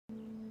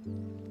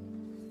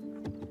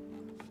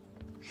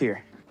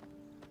Here,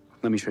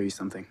 let me show you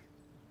something.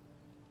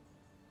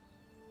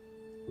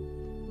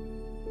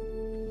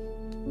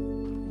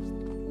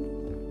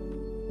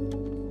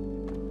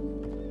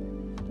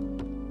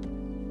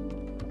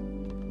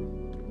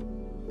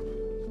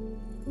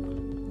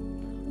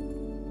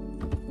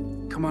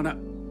 Come on up.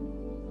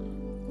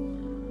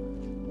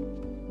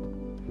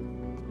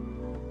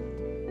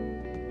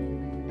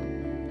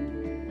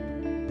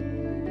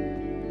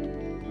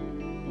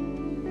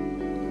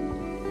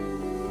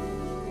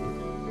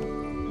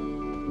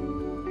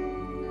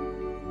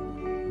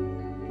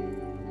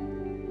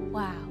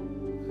 Wow.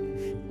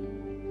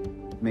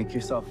 Make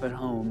yourself at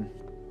home.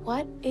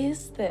 What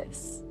is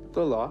this?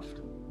 The loft.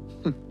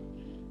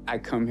 I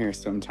come here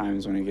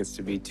sometimes when it gets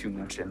to be too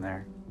much in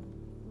there.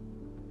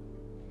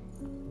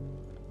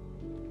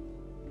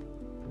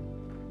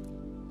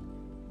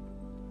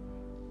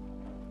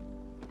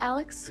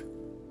 Alex,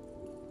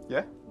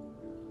 Yeah?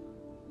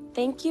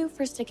 thank you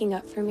for sticking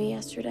up for me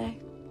yesterday.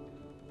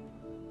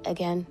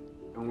 Again.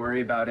 Don't worry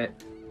about it.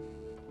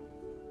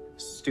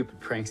 Stupid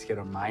pranks get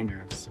on my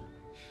nerves.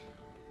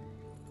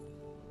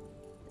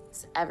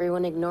 Is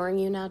everyone ignoring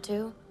you now,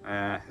 too?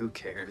 Who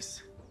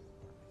cares?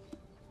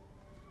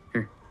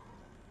 Here.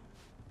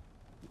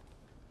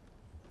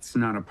 It's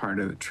not a part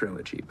of the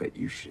trilogy, but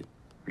you should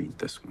read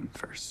this one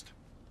first.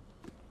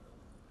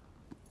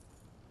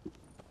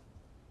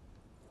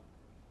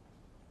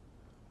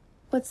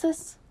 What's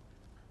this?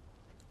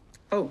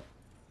 Oh.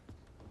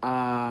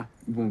 Well,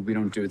 we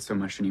don't do it so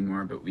much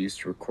anymore, but we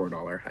used to record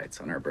all our heights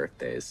on our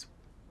birthdays.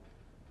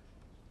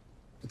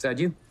 Is that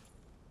you?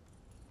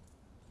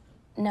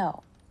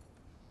 No.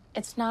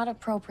 It's not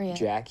appropriate.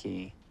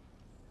 Jackie,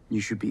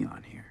 you should be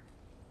on here.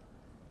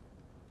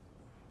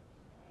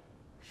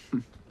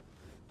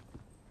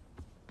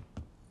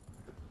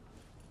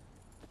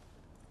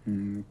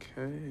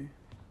 Okay.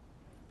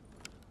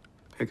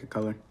 Pick a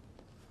color.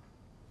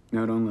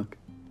 No, don't look.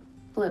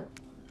 Blue.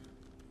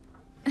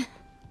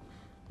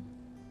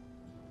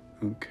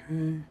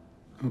 Okay.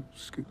 Oh,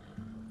 scoot.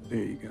 There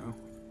you go.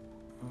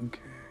 Okay.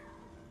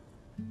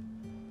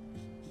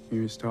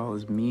 You're as tall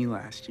as me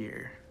last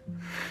year.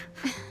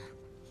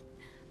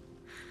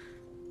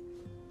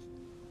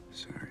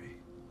 Sorry.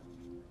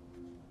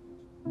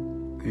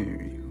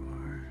 There you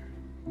are.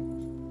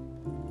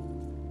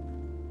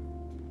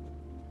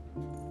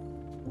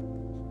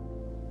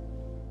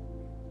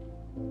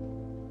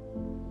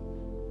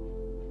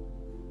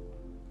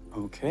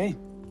 Okay.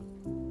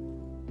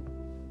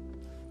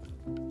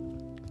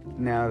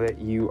 Now that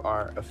you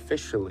are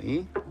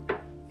officially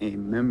a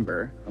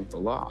member of the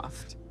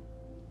Loft,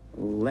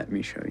 let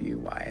me show you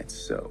why it's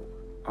so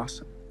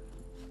awesome.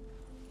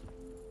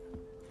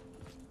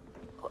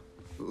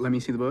 Let me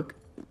see the book.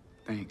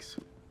 Thanks.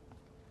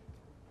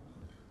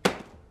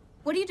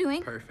 What are you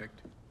doing?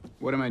 Perfect.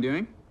 What am I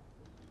doing?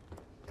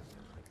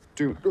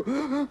 Dude.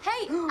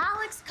 Hey,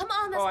 Alex, come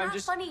on, that's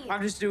not funny.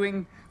 I'm just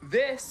doing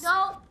this.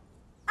 No.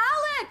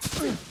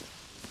 Alex!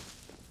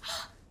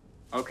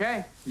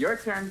 Okay, your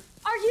turn.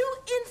 Are you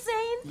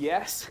insane?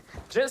 Yes.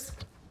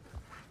 Just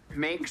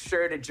make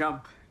sure to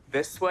jump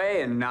this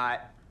way and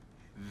not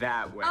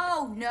that way.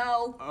 Oh,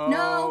 no. Oh,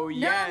 No,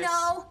 yes.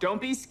 no. Don't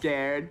be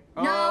scared.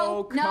 No,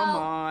 Oh, come no.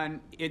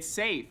 on. It's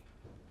safe.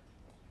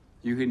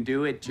 You can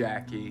do it,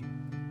 Jackie.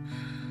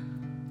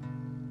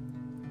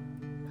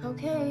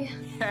 Okay.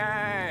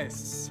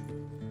 Yes.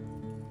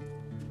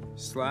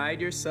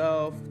 Slide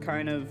yourself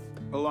kind of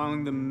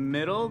along the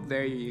middle.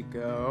 There you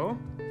go.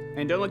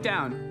 And don't look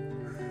down.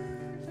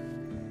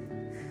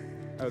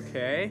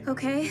 Okay.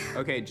 Okay.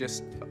 Okay,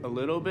 just a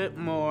little bit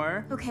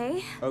more.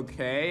 Okay.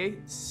 Okay,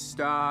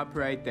 stop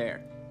right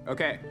there.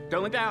 Okay,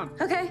 don't look down.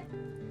 Okay.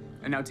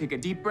 And now take a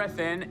deep breath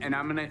in, and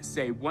I'm gonna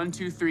say 1,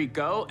 2, 3,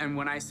 go. And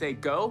when I say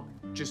go,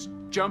 just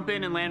jump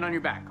in and land on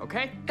your back,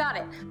 okay? Got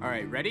it. All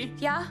right, ready?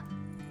 Yeah?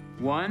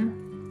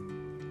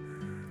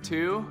 1,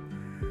 2,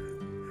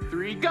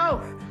 3, go!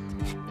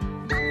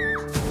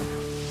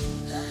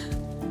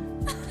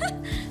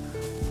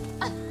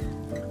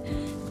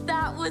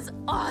 That was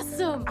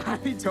awesome. I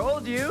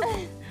told you.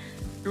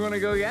 You wanna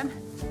go again?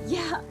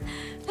 Yeah.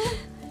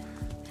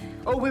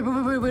 Oh, wait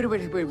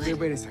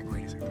a second,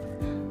 wait a second.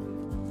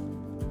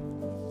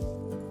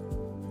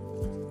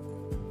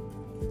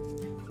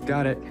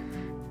 Got it.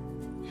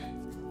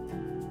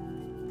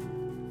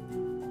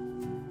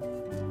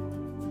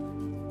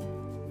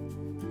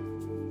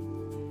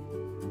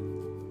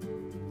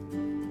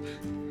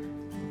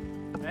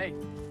 Hey.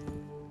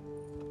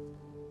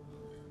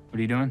 What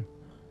are you doing?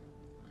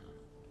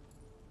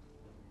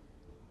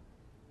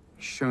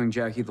 Showing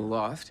Jackie the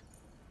loft.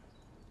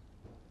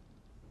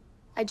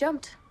 I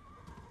jumped.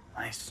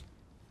 Nice.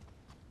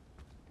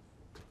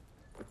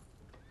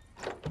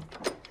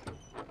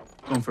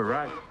 Going for a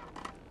ride.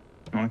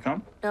 You wanna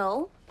come?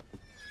 No.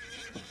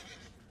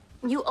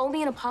 You owe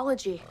me an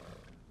apology.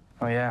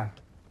 Oh, yeah.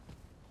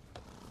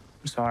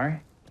 I'm sorry.